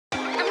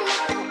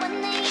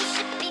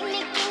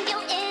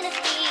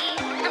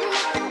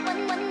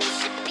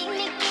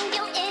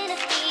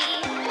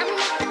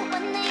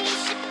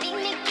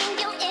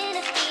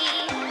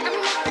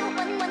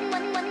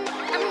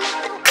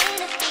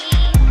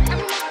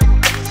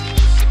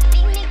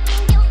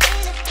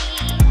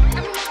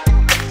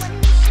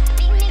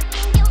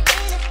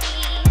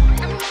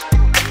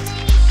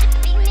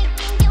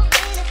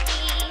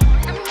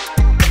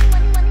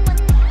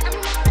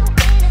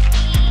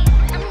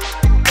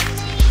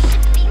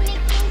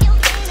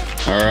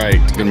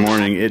Alright, good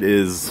morning. It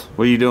is...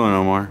 What are you doing,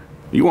 Omar?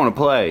 You want to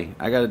play?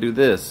 I gotta do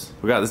this.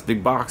 We got this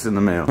big box in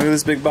the mail. Look at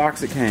this big box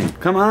that came.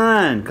 Come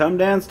on, come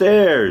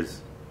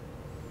downstairs.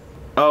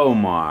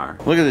 Omar,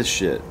 look at this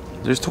shit.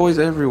 There's toys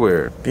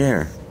everywhere.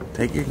 Here,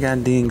 take your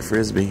goddamn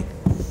frisbee.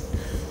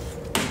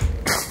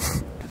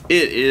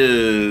 It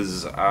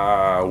is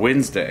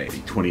Wednesday, the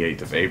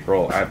 28th of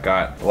April. I've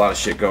got a lot of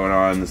shit going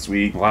on this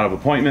week, a lot of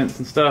appointments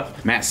and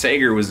stuff. Matt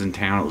Sager was in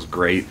town, it was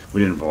great.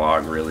 We didn't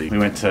vlog really. We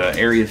went to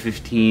Area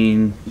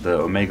 15, the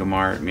Omega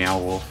Mart, Meow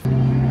Wolf.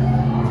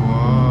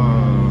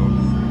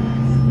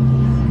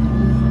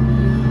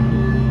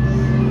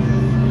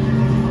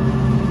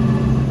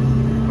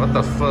 What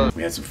the fuck?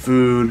 We had some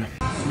food.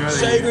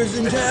 Sager's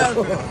in town.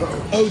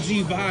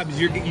 OG vibes.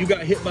 You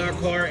got hit by a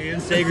car and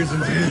Sager's in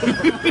town.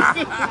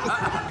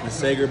 The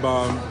Sager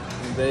bomb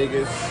in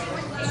Vegas,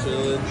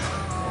 chilling,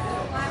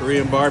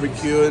 Korean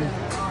barbecuing.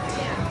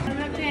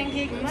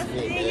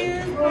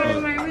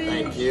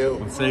 Thank you.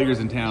 When Sager's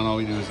in town, all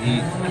we do is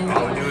eat.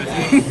 All we do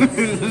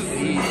is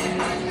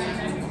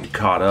eat.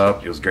 Caught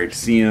up. It was great to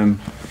see him.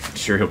 I'm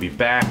sure he'll be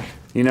back.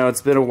 You know,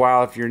 it's been a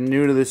while. If you're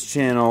new to this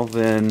channel,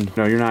 then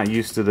you're not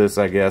used to this,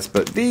 I guess.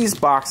 But these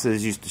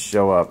boxes used to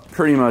show up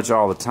pretty much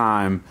all the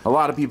time. A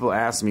lot of people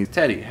ask me,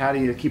 Teddy, how do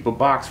you keep a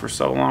box for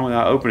so long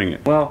without opening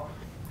it? Well,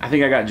 I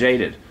think I got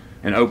jaded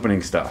in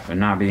opening stuff and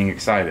not being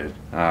excited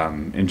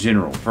in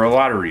general for a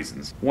lot of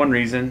reasons. One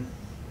reason,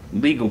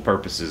 legal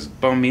purposes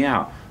bum me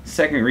out.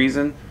 Second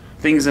reason,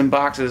 things in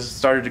boxes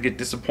started to get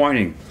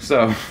disappointing.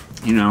 So,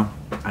 you know,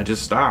 I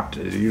just stopped.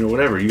 You know,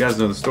 whatever. You guys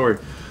know the story.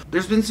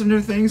 There's been some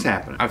new things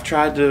happening. I've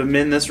tried to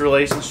mend this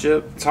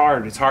relationship. It's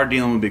hard. It's hard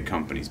dealing with big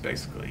companies,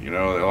 basically. You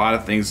know, a lot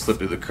of things slip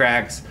through the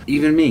cracks.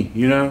 Even me,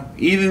 you know,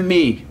 even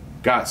me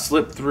got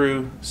slipped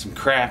through some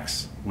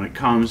cracks when it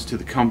comes to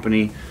the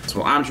company.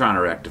 So I'm trying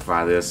to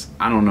rectify this.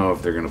 I don't know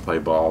if they're gonna play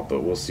ball,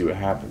 but we'll see what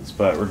happens.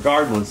 But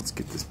regardless, let's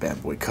get this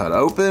bad boy cut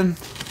open.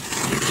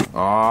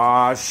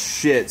 Aw,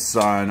 shit,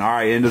 son. All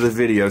right, end of the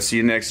video. See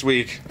you next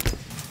week.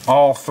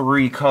 All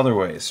three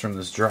colorways from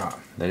this drop.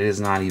 That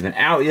is not even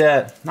out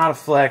yet. Not a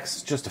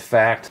flex, just a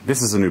fact.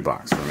 This is a new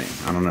box for me.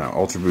 I don't know.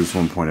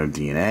 UltraBoost 1.0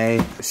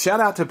 DNA. Shout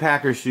out to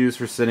Packer Shoes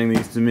for sending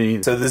these to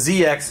me. So the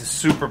ZX is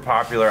super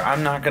popular. I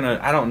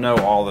don't know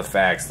all the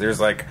facts. There's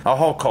like a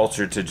whole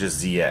culture to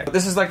just ZX.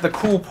 This is like the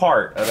cool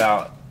part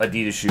about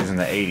Adidas shoes in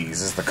the 80s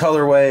is the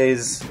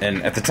colorways,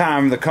 and at the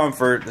time, the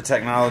comfort, the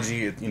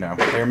technology, you know,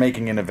 they're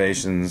making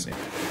innovations.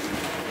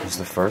 This is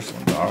the first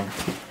one, dog.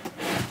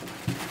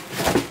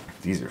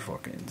 These are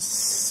fucking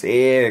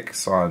sick,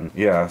 son.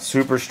 Yeah,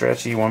 super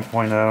stretchy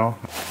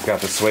 1.0. Got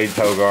the suede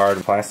toe guard,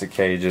 plastic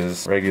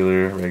cages,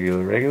 regular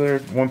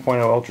 1.0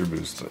 Ultra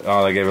Boost.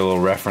 Oh, they gave a little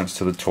reference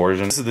to the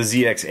torsion. This is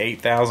the ZX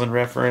 8000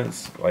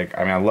 reference. Like,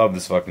 I mean, I love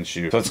this fucking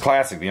shoe. So it's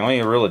classic. The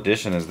only real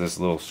addition is this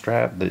little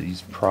strap that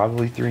is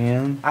probably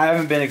 3M. I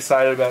haven't been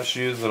excited about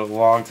shoes in a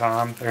long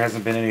time. There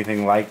hasn't been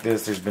anything like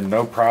this. There's been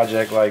no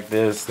project like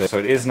this. So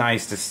it is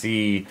nice to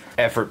see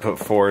effort put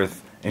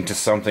forth into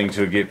something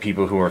to get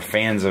people who are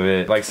fans of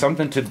it, like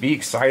something to be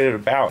excited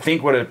about. I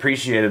think what I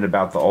appreciated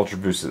about the Ultra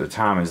Boost at the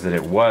time is that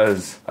it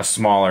was a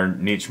smaller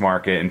niche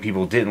market and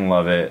people didn't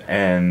love it,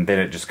 and then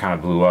it just kind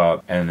of blew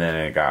up, and then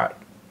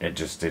it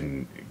just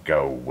didn't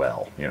go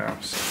well, you know.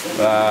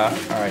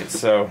 Alright,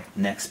 so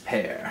next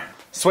pair.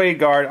 Suede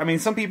guard. I mean,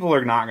 some people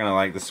are not gonna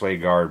like the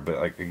suede guard, but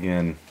like,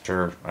 again,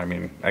 sure. I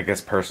mean, I guess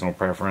personal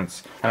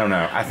preference. I don't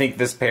know. I think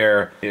this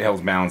pair, it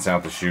helps balance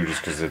out the shoe just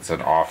because it's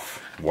an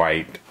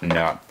off-white,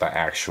 not the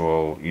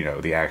actual, you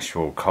know, the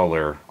actual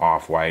color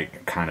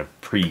off-white, kind of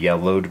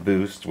pre-yellowed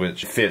Boost,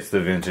 which fits the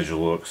vintage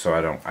look, so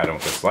I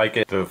don't dislike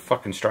it. The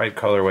fucking stripe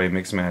colorway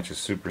mix match is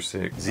super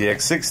sick.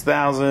 ZX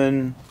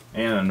 6000.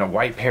 And a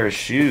white pair of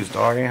shoes,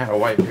 dog. I ain't had a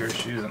white pair of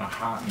shoes in a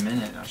hot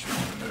minute. I should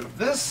remove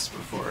this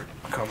before it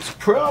becomes a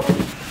problem.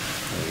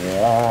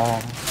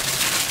 Yeah.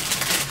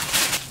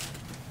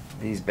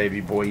 These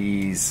baby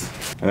boys.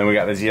 And then we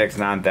got the ZX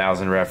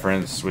 9000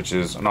 reference, which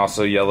is an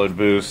also yellowed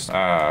Boost,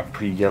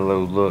 pre-yellow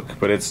look,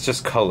 but it's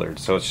just colored,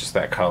 so it's just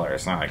that color.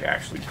 It's not like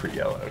actually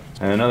pre-yellowed.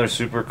 And another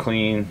super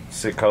clean,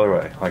 sick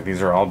colorway. Like,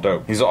 these are all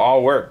dope. These will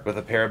all work with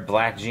a pair of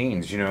black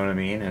jeans, you know what I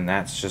mean? And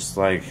that's just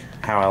like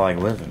how I like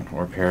living,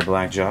 or a pair of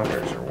black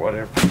joggers, or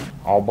whatever.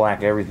 All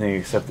black everything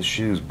except the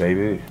shoes,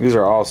 baby. These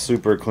are all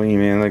super clean,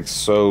 man. Like,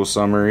 so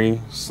summery.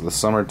 So the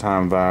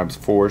summertime vibes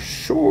for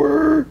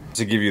sure.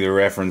 To give you the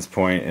reference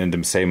point and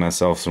to save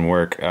myself some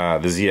work,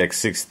 the ZX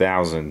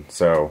 6000.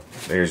 So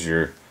there's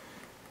your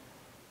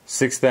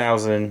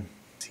 6000,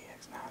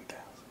 ZX 9000.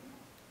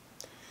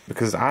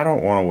 Because I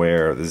don't want to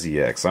wear the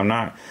ZX. I'm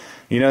not.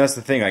 You know, that's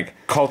the thing, like,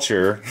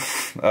 culture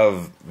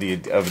of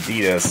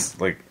Adidas,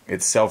 like,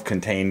 it's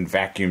self-contained,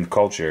 vacuumed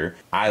culture.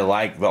 I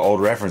like the old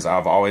reference.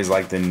 I've always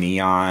liked the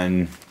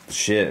neon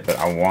shit, but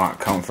I want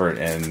comfort,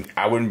 and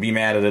I wouldn't be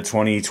mad at a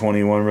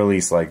 2021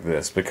 release like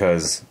this,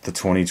 because the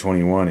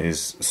 2021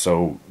 is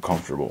so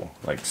comfortable.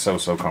 Like, so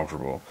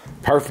comfortable.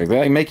 Perfect. They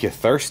like make you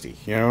thirsty.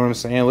 You know what I'm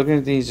saying? Looking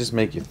at these just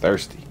make you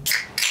thirsty.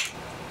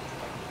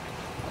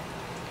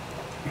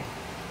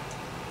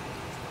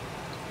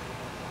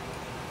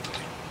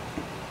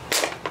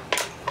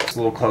 a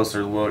little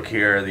closer look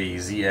here. The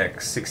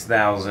ZX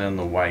 6000,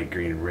 the white,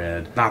 green,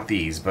 red. Not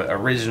these, but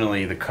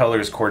originally the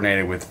colors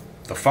coordinated with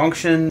the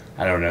function.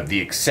 I don't know, the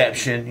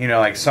exception. You know,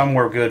 like some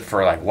were good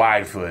for like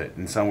wide foot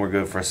and some were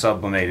good for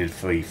sublimated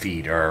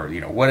feet, or, you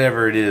know,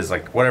 whatever it is,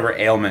 like whatever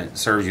ailment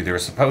serves you. There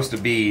was supposed to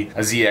be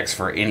a ZX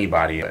for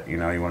anybody. You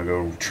know, you want to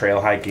go trail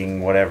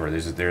hiking, whatever.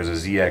 There's a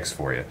ZX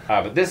for you.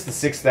 But this is the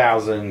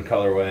 6000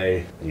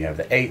 colorway. And you have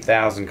the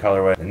 8000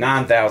 colorway, the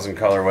 9000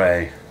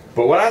 colorway.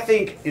 But what I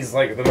think is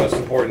like the most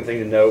important thing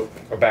to note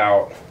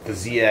about the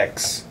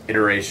ZX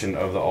iteration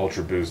of the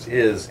UltraBoost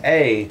is,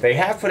 A, they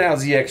have put out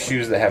ZX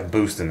shoes that have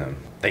boost in them.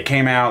 They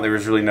came out, there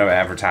was really no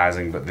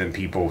advertising, but then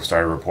people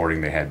started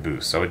reporting they had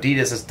boost. So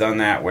Adidas has done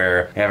that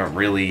where they haven't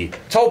really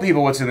told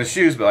people what's in the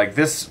shoes, but like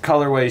this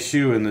colorway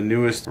shoe in the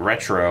newest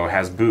retro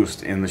has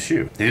boost in the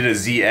shoe. They did a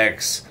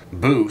ZX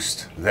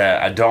boost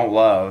that I don't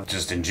love,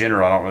 just in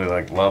general. I don't really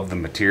like love the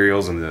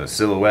materials and the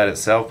silhouette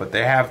itself, but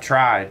they have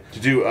tried to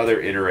do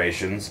other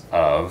iterations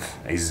of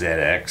a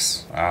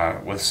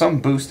ZX with some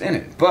boost in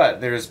it.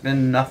 But there's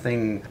been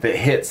nothing that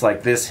hits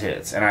like this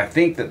hits. And I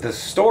think that the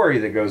story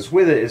that goes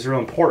with it is real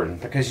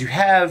important, because you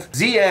have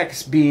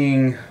ZX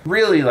being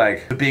really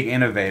like the big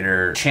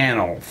innovator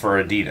channel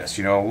for Adidas.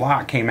 You know, a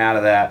lot came out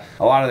of that.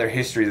 A lot of their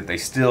history that they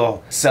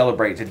still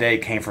celebrate today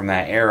came from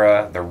that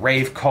era. The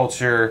rave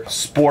culture,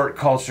 sport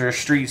culture,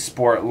 street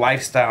sport,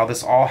 lifestyle,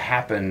 this all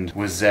happened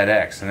with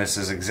ZX. And this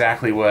is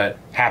exactly what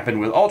happened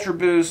with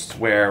UltraBoost,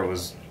 where it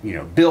was, you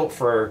know, built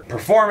for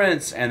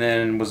performance and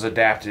then was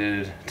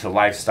adapted to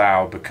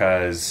lifestyle,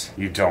 because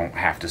you don't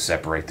have to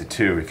separate the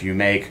two. If you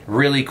make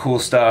really cool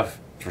stuff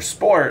for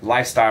sport,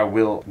 lifestyle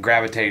will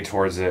gravitate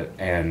towards it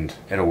and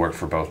it'll work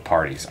for both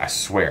parties. I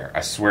swear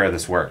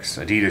this works.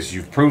 Adidas,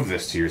 you've proved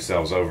this to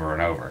yourselves over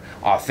and over.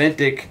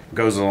 Authentic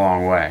goes a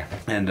long way.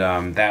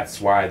 And that's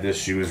why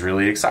this shoe is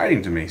really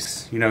exciting to me.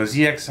 You know,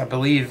 ZX, I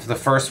believe, the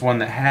first one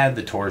that had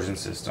the torsion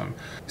system.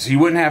 So you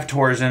wouldn't have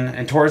torsion,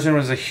 and torsion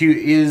was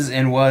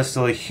was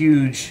still a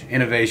huge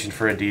innovation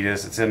for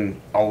Adidas. It's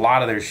in a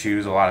lot of their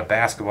shoes, a lot of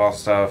basketball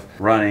stuff,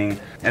 running,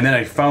 and then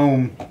a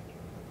foam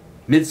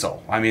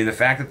midsole. I mean, the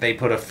fact that they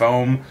put a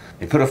foam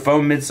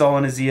midsole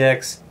in a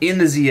ZX. In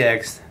the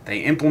ZX,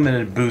 they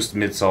implemented boost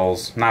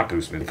midsoles, not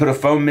boost mid. They put a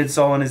foam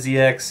midsole in a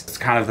ZX. It's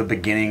kind of the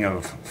beginning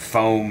of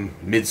foam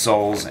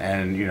midsoles,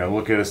 and you know,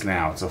 look at us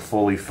now. It's a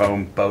fully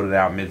foam boated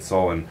out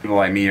midsole, and people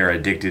like me are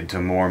addicted to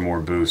more and more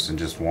boost and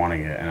just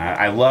wanting it. And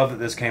I love that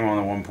this came on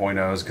the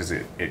 1.0s, because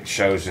it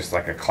shows just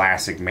like a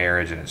classic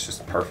marriage, and it's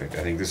just perfect.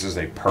 I think this is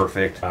a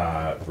perfect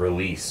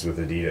release with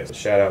Adidas.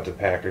 Shout out to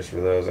Packers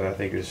for those, and I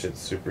think this shit's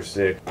super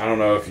sick. I don't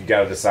know if you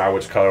got to decide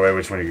which colorway,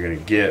 which one you're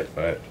gonna get,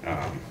 but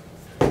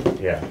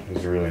yeah, it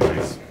was really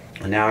nice.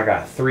 And now I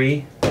got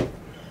 3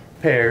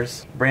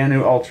 pairs, brand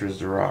new Ultras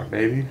to rock,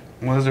 baby.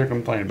 What is there to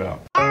complain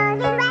about?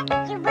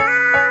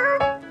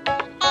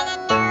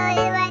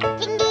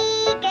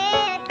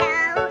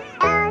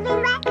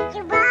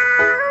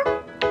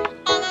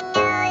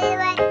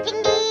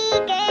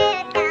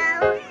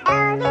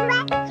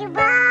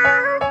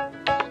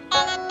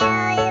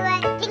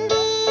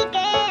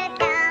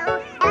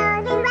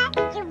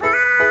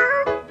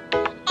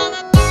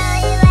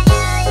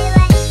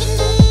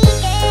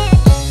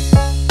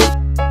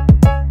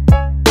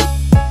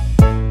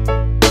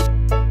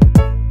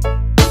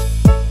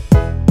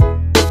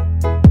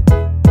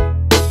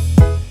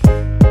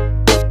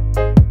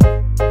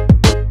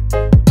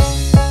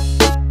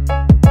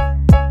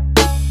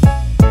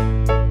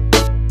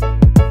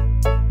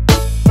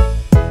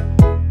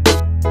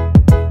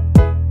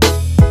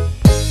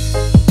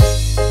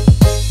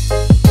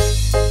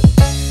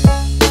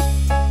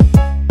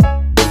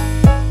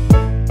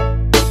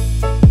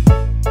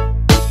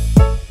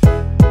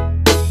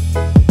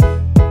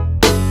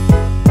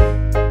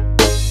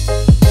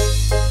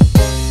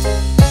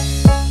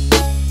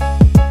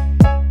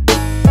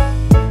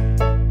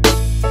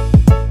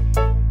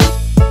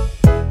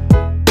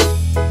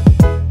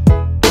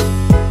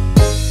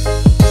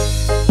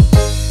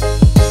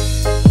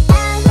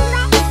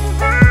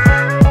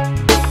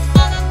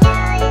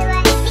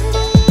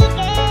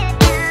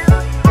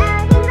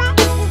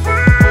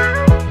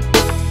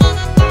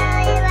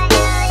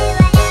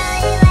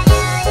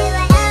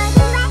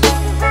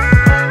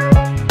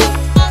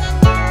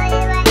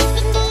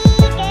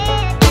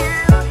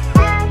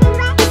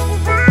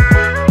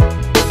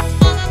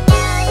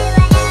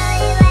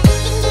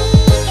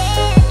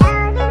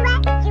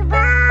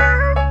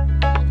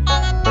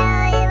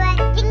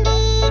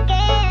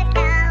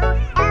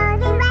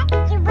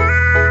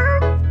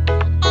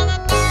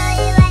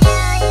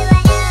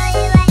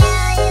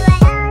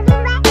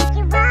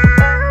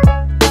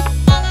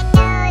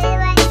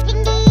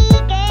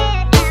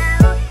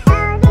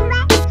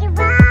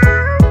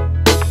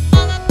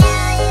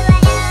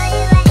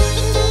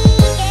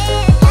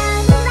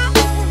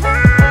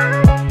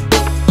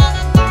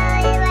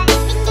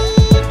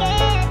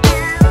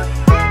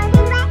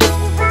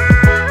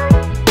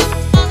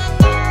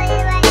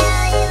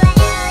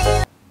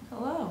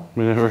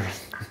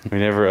 We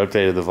never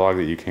updated the vlog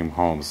that you came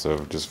home, so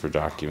just for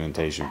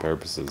documentation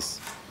purposes.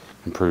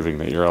 and proving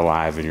that you're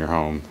alive in your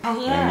home.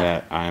 Oh, yeah. And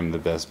that I'm the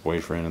best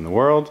boyfriend in the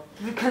world.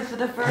 Because for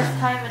the first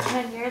time in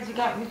 10 years you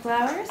got me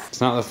flowers?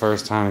 It's not the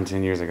first time in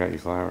 10 years I got you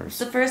flowers. It's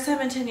the first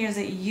time in 10 years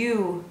that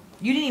you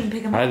didn't even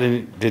pick them I up.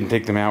 didn't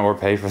pick them out or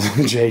pay for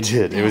them. Jay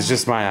did. It was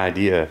just my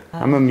idea.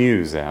 I'm a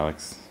muse,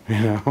 Alex. You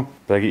know?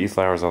 But I get you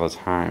flowers all the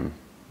time.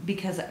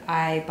 Because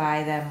I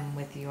buy them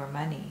with your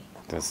money.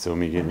 That's still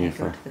me getting When you I go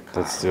flowers. to the car.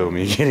 That's still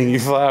me getting you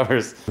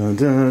flowers. Dun,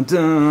 dun,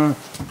 dun.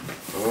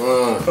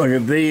 Look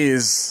at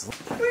these.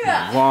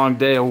 Long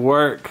day of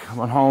work.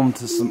 Went home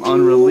to some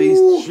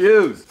unreleased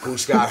shoes.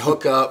 Who's got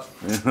hookup?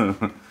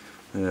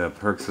 Yeah,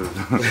 perks of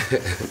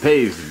it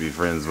pays to be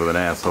friends with an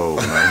asshole.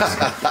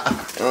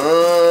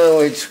 Oh,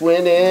 we're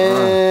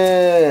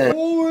twinning.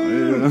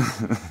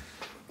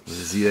 The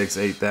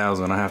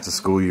ZX8000, I have to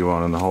school you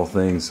on the whole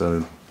thing,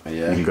 so you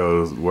can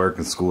go to work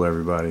and school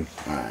everybody.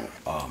 Alright.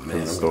 Oh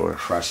man, I'm store. gonna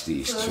crush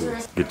these too.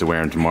 Get to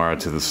wear them tomorrow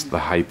to the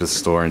hypest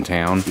store in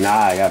town. Nah,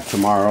 I got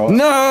tomorrow.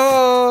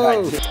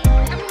 No!